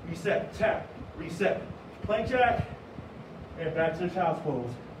 reset. Plank jack, and back to the child's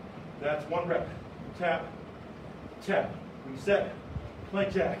pose. That's 1 rep. Tap, reset,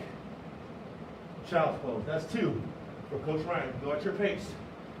 plank jack, child's pose. That's 2 for Coach Ryan. Go at your pace.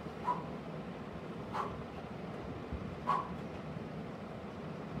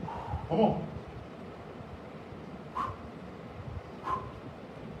 Come on.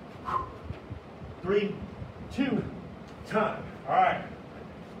 3, 2, time. All right.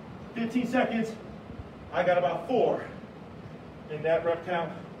 15 seconds. I got about 4 in that rep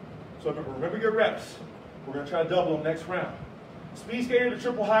count. So remember your reps. We're going to try to double them next round. Speed skater to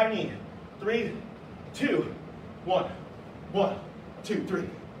triple high knee. 3, 2, 1. 1, 2, 3.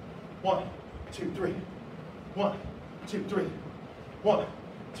 1, 2, 3. 1, 2, 3. 1,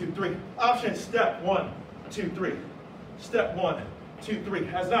 2, 3. Option, step 1, 2, 3. Step 1, 2, 3.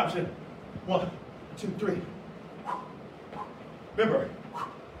 As an option, 1, 2, 3. Remember,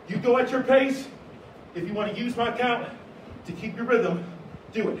 you go at your pace. If you want to use my count to keep your rhythm,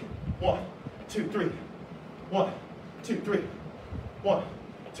 do it. 1, 2, 3. 1, 2, 3. 1,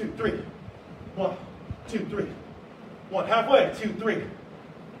 2, 3. 1, 2, 3. 1, halfway, 2, 3.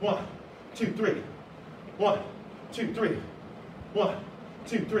 1, 2, 3. 1, 2, 3. 1,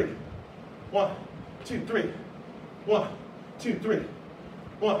 2, 3. 1, 2, 3. 1, 2, 3.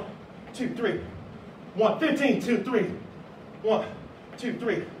 1, 2, 3. 1, 15, 2, 3. 1, 2,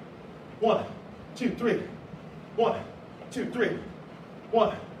 3. 1, 2, 3. 1, 2, 3.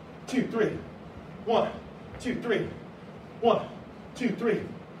 1, 2, 3. 1, 2, 3. 1, 2, 3.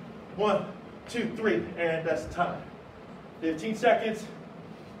 1, 2, 3. And that's time. 15 seconds.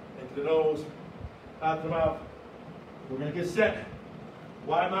 Into the nose, out the mouth. We're going to get set.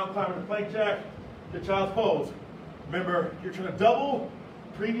 Wide mountain climber to plank jack to child's pose. Remember, you're trying to double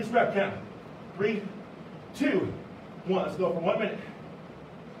previous rep count. 3, 2, 1. Let's go for 1 minute.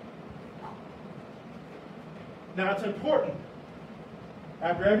 Now it's important,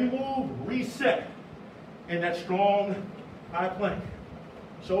 after every move, reset in that strong high plank.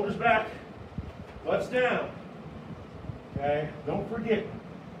 Shoulders back, butts down. Okay, don't forget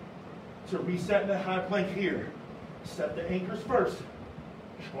to reset in the high plank here. Set the anchors first.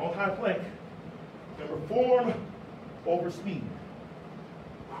 Strong high plank. Remember, form over speed.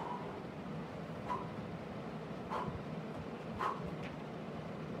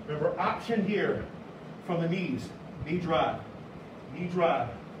 Remember, option here from the knees. Knee drive. Knee drive.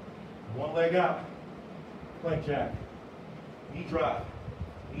 1 leg out. Plank jack. Knee drive.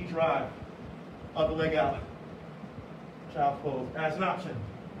 Knee drive. Other leg out. Child's pose as an option.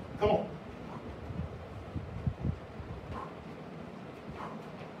 Come on.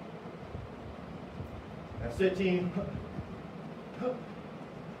 That's it, team.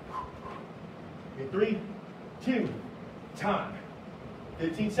 In 3, 2, time.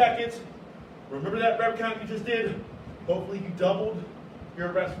 15 seconds. Remember that rep count you just did? Hopefully you doubled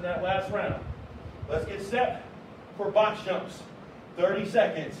your reps in that last round. Let's get set for box jumps. 30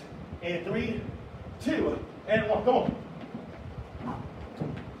 seconds. In 3, 2, and 1. Come on.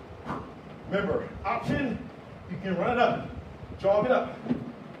 Remember, option, you can run it up, jog it up,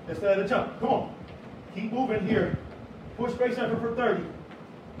 instead of the jump. Come on. Keep moving here. Push base effort for 30.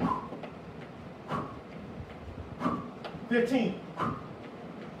 15.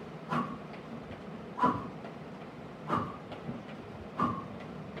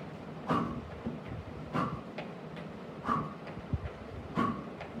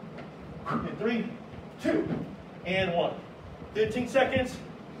 In 3, 2, and 1. 15 seconds,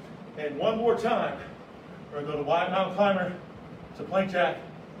 and 1 more time. We're going to go to wide mountain climber to plank jack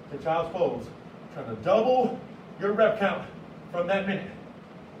to child's pose. Trying to double your rep count from that minute.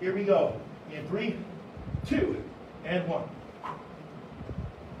 Here we go. In 3, 2, and 1.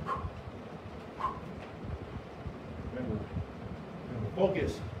 Remember,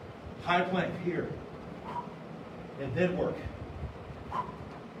 focus. High plank here. And then work.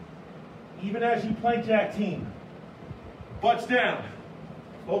 Even as you plank jack, team, butts down.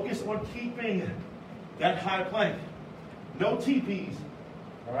 Focus on keeping that high plank. No TPs.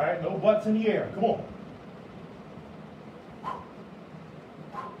 All right, no butts in the air. Come on.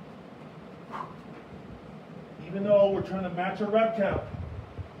 Even though we're trying to match our rep count,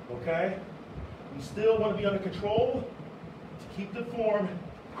 okay, we still want to be under control to keep the form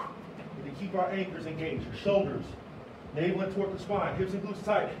and to keep our anchors engaged. Your shoulders, navel in toward the spine, hips and glutes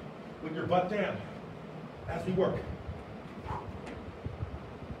tight with your butt down as we work.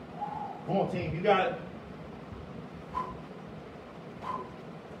 Come on, team, you got it.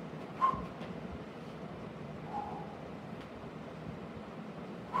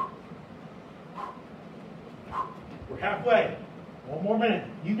 One more minute.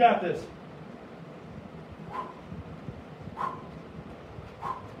 You got this.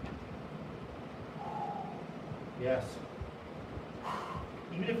 Yes.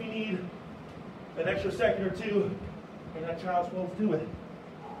 Even if you need an extra second or two in that child's pose, do it.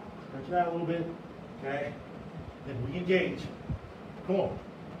 Stretch it out a little bit, okay? Then re-engage. Come on.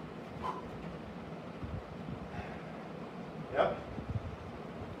 Yep.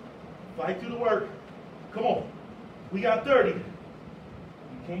 Fight through the work. Come on. We got 30. You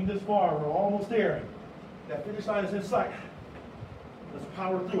came this far. We're almost there. That finish line is in sight. Let's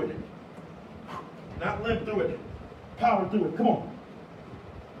power through it. Not limp through it. Power through it. Come on.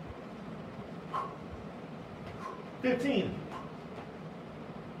 15.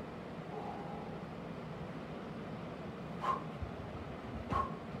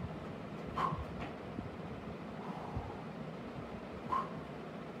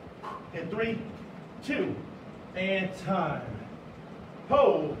 In 3, 2, and time.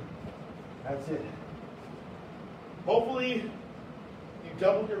 Hold. That's it. Hopefully, you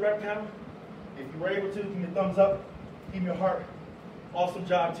doubled your rep count. If you were able to, give me a thumbs up. Give me a heart. Awesome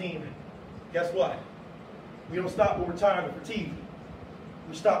job, team. Guess what? We don't stop when we're tired or fatigued.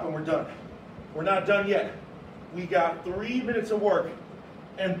 We stop when we're done. We're not done yet. We got 3 minutes of work,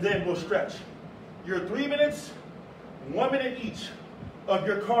 and then we'll stretch. Your 3 minutes, 1 minute each of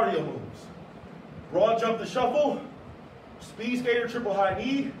your cardio moves. Broad jump to shuffle, speed skater triple high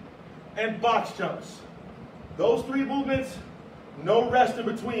knee, and box jumps. Those 3 movements, no rest in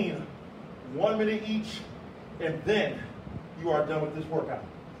between. 1 minute each, and then you are done with this workout.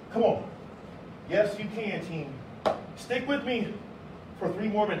 Come on. Yes, you can, team. Stick with me for 3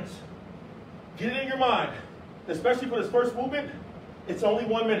 more minutes. Get it in your mind, especially for this first movement, it's only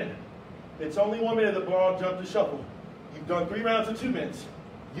 1 minute. It's only 1 minute of the broad jump to shuffle. You've done 3 rounds in 2 minutes.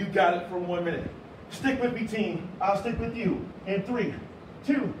 You got it for 1 minute. Stick with me, team. I'll stick with you. In 3,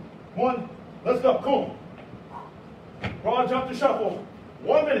 2, 1, let's go. Come on. Broad jump to shuffle.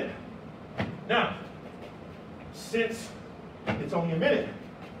 1 minute. Now, since it's only a minute,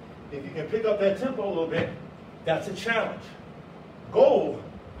 if you can pick up that tempo a little bit, that's a challenge. Goal,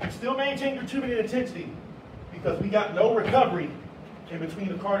 still maintain your 2 minute intensity because we got no recovery in between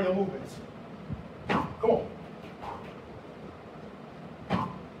the cardio movements. Come on.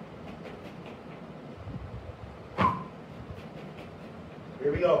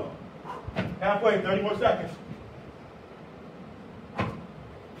 Here we go. Halfway, 30 more seconds.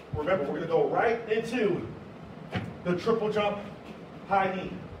 Remember, we're going to go right into the triple jump high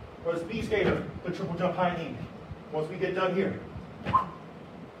knee. Or the speed skater, the triple jump high knee. Once we get done here.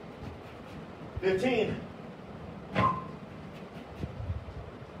 15. Come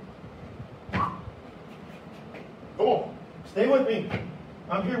on. Stay with me.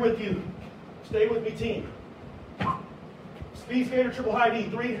 I'm here with you. Stay with me, team. Speed skater, triple high knee.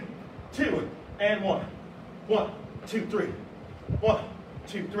 3, 2, and 1. 1, 2, 3. 1,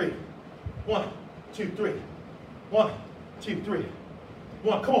 2, 3. 1, 2, 3. 1, 2, 3.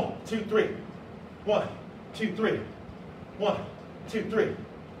 1, come on. 2, 3. 1, 2, 3. 1, 2, 3.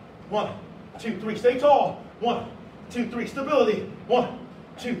 1, 2, 3. Stay tall. 1, 2, 3. Stability. 1,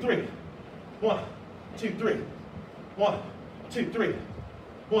 2, 3. 1, 2, 3. 1, 2, 3.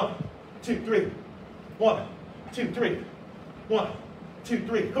 1, 2, 3. 1, 2, 3. 1, 2,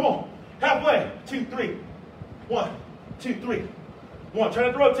 3. Come on. Halfway. 2, 3. 1, 2, 3. 1. Try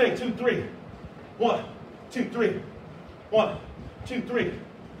not to rotate. 2, 3. 1, 2, 3. 1, 2, 3.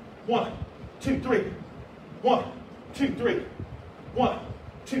 1, 2, 3. 1, 2, 3. 1,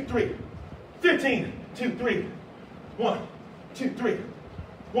 2, 3. 15. 2, 3. 1, 2, 3.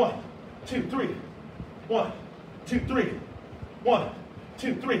 1, 2, 3. 1, 2, 3. 1,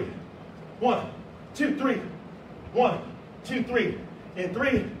 2, 3. 1, 2, 3. 1, 2, 3. In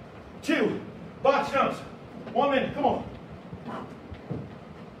 3, 2. Box jumps. 1 minute. Come on.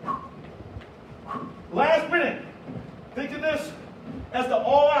 Last minute. Think of this as the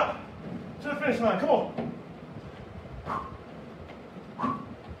all out to the finish line. Come on.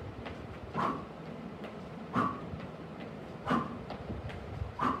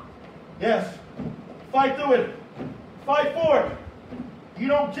 Yes. Fight through it. Fight for it. You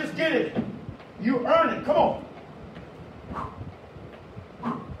don't just get it. You earn it. Come on.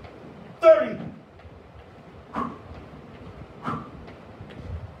 30.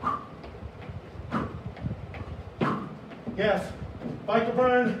 Yes. Fight to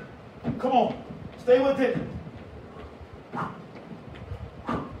burn. Come on. Stay with it.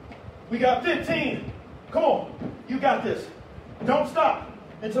 We got 15. Come on. You got this. Don't stop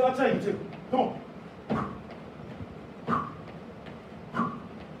until I tell you to. Come on.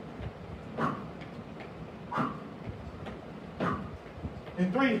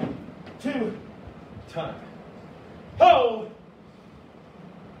 In 3, 2, time. Hold.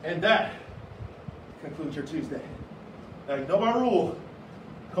 And that concludes your Tuesday. Now you know my rule.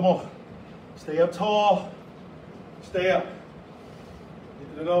 Come on. Stay up tall. Stay up.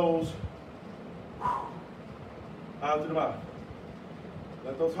 Into the nose. Out to the mouth.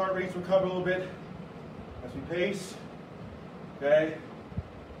 Let those heart rates recover a little bit as we pace. Okay?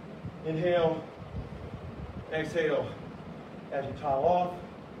 Inhale. Exhale. As you towel off,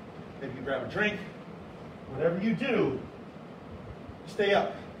 maybe you grab a drink. Whatever you do, stay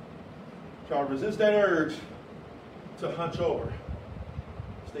up. Try to resist that urge to hunch over.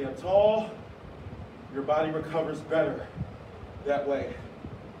 Stay up tall. Your body recovers better that way.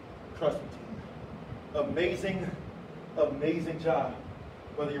 Trust me, team. Amazing, amazing job.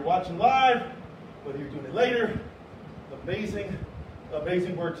 Whether you're watching live, whether you're doing it later, amazing,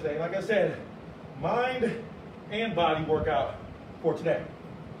 amazing work today. Like I said, mind and body workout for today.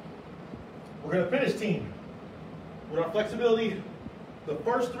 We're going to finish, team, with our flexibility. The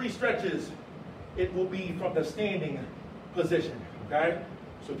first 3 stretches, it will be from the standing position, okay?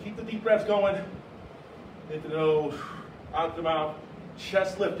 So keep the deep breaths going. Into the nose, out the mouth,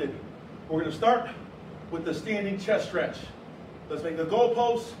 chest lifted. We're going to start with the standing chest stretch. Let's make the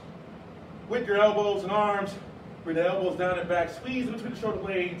goalposts with your elbows and arms. Bring the elbows down and back. Squeeze in between the shoulder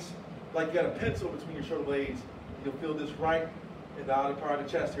blades like you got a pencil between your shoulder blades. You'll feel this right in the outer part of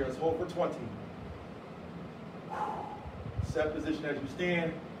the chest here. Let's hold for 20. Set position as you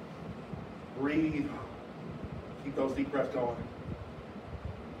stand. Breathe. Keep those deep breaths going.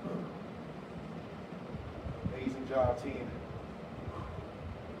 Amazing job, team.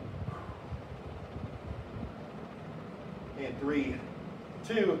 In 3,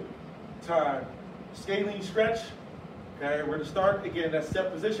 2, time. Scaling stretch. Okay, we're going to start again that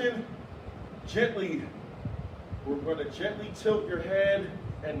set position. Gently, we're going to gently tilt your head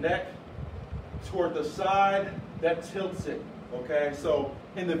and neck toward the side that tilts it. Okay, so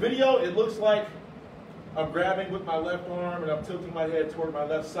in the video, it looks like I'm grabbing with my left arm and I'm tilting my head toward my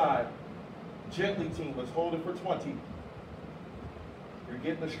left side. Gently, team, let's hold it for 20. You're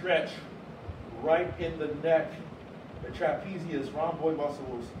getting the stretch right in the neck, the trapezius, rhomboid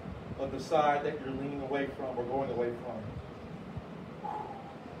muscles of the side that you're leaning away from or going away from.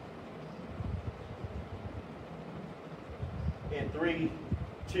 In 3,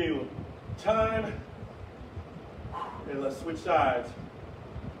 2, time. And let's switch sides.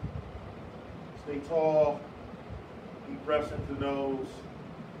 Stay tall. Deep breaths into the nose,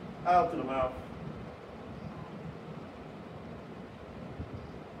 out to the mouth.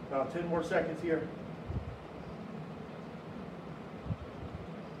 About 10 more seconds here.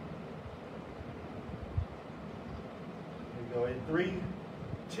 Here we go in 3,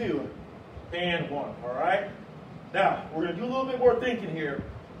 2, and 1. All right? Now, we're going to do a little bit more thinking here.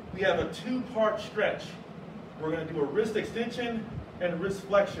 We have a 2-part stretch. We're going to do a wrist extension and wrist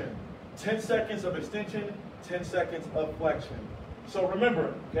flexion. 10 seconds of extension, 10 seconds of flexion. So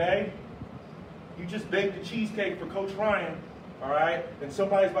remember, okay, you just baked the cheesecake for Coach Ryan, all right, and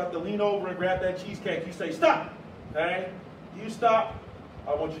somebody's about to lean over and grab that cheesecake. You say, stop, okay? You stop.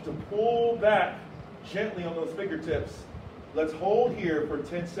 I want you to pull back gently on those fingertips. Let's hold here for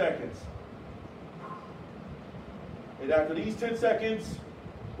 10 seconds. And after these 10 seconds,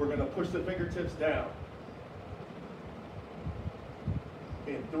 we're going to push the fingertips down.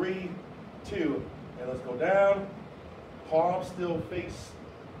 In 3, 2, and let's go down. Palms still face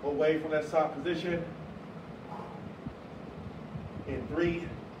away from that soft position. In 3,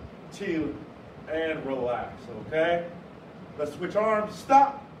 2, and relax, okay? Let's switch arms,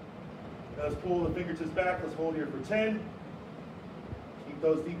 stop. Now let's pull the fingertips back. Let's hold here for 10. Keep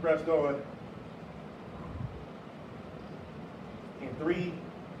those deep breaths going. In 3,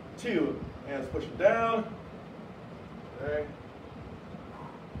 2, and let's push them down. Okay.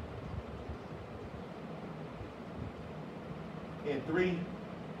 In 3,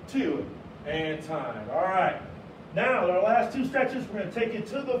 2, and time. All right. Now, our last 2 stretches, we're going to take it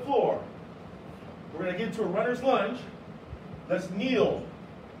to the floor. We're going to get into a runner's lunge. Let's kneel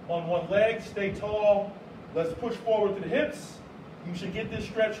on one leg, stay tall. Let's push forward to the hips. You should get this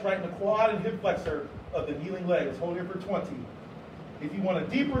stretch right in the quad and hip flexor of the kneeling leg. Let's hold here for 20. If you want a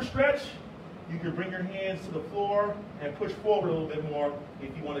deeper stretch, you can bring your hands to the floor and push forward a little bit more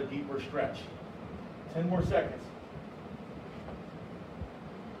if you want a deeper stretch. 10 more seconds.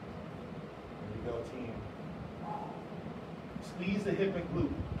 There you go, team. Squeeze the hip and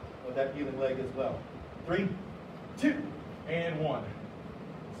glute of that kneeling leg as well. 3, 2, and 1.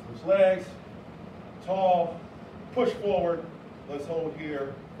 Switch legs, tall, push forward. Let's hold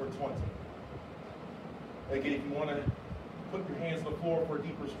here for 20. Again, if you want to put your hands on the floor for a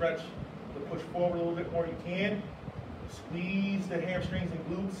deeper stretch. To push forward a little bit more, you can. Squeeze the hamstrings and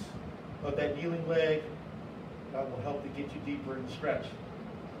glutes of that kneeling leg. That will help to get you deeper in the stretch.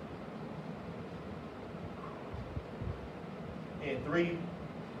 And 3,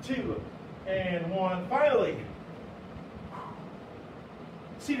 2, and 1. Finally,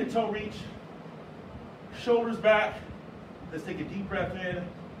 seated toe reach, shoulders back. Let's take a deep breath in,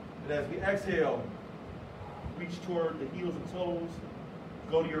 and as we exhale, reach toward the heels and toes.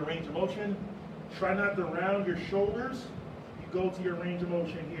 Go to your range of motion. Try not to round your shoulders. You go to your range of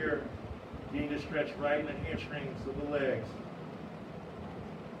motion here, getting to stretch right in the hamstrings of the legs.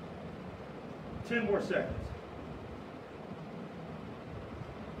 10 more seconds.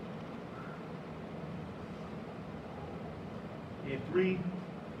 In 3,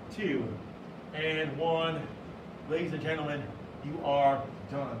 2, and 1. Ladies and gentlemen, you are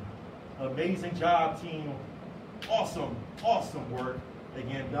done. Amazing job, team. Awesome, awesome work.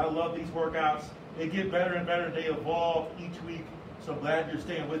 Again, I love these workouts. They get better and better. They evolve each week. So I'm glad you're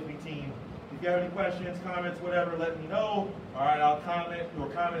staying with me, team. If you have any questions, comments, whatever, let me know. All right, I'll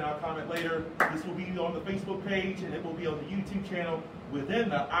comment later. This will be on the Facebook page, and it will be on the YouTube channel within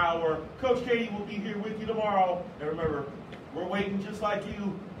the hour. Coach Katie will be here with you tomorrow. And remember, we're waiting just like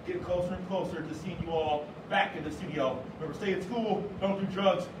you, getting closer and closer to seeing you all back in the studio. Remember, stay in school, don't do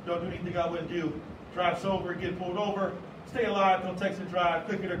drugs, don't do anything I wouldn't do. Drive sober, get pulled over. Stay alive, don't text and drive,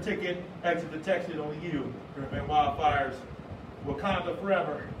 click it or ticket, exit the text it, only you. Prevent wildfires. Wakanda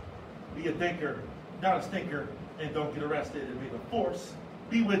forever. Be a thinker, not a stinker, and don't get arrested. And may the force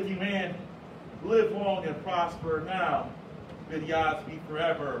be with you, man. Live long and prosper now. May the odds be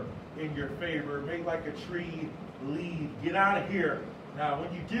forever in your favor. Make like a tree, leave. Get out of here. Now,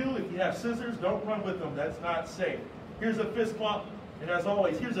 when you do, if you have scissors, don't run with them. That's not safe. Here's a fist bump, and as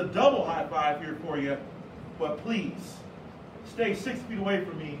always, here's a double high five here for you. But please, stay 6 feet away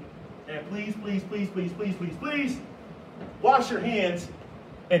from me. And please, please, please, please, please, please, please, wash your hands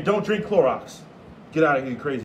and don't drink Clorox. Get out of here, you crazy.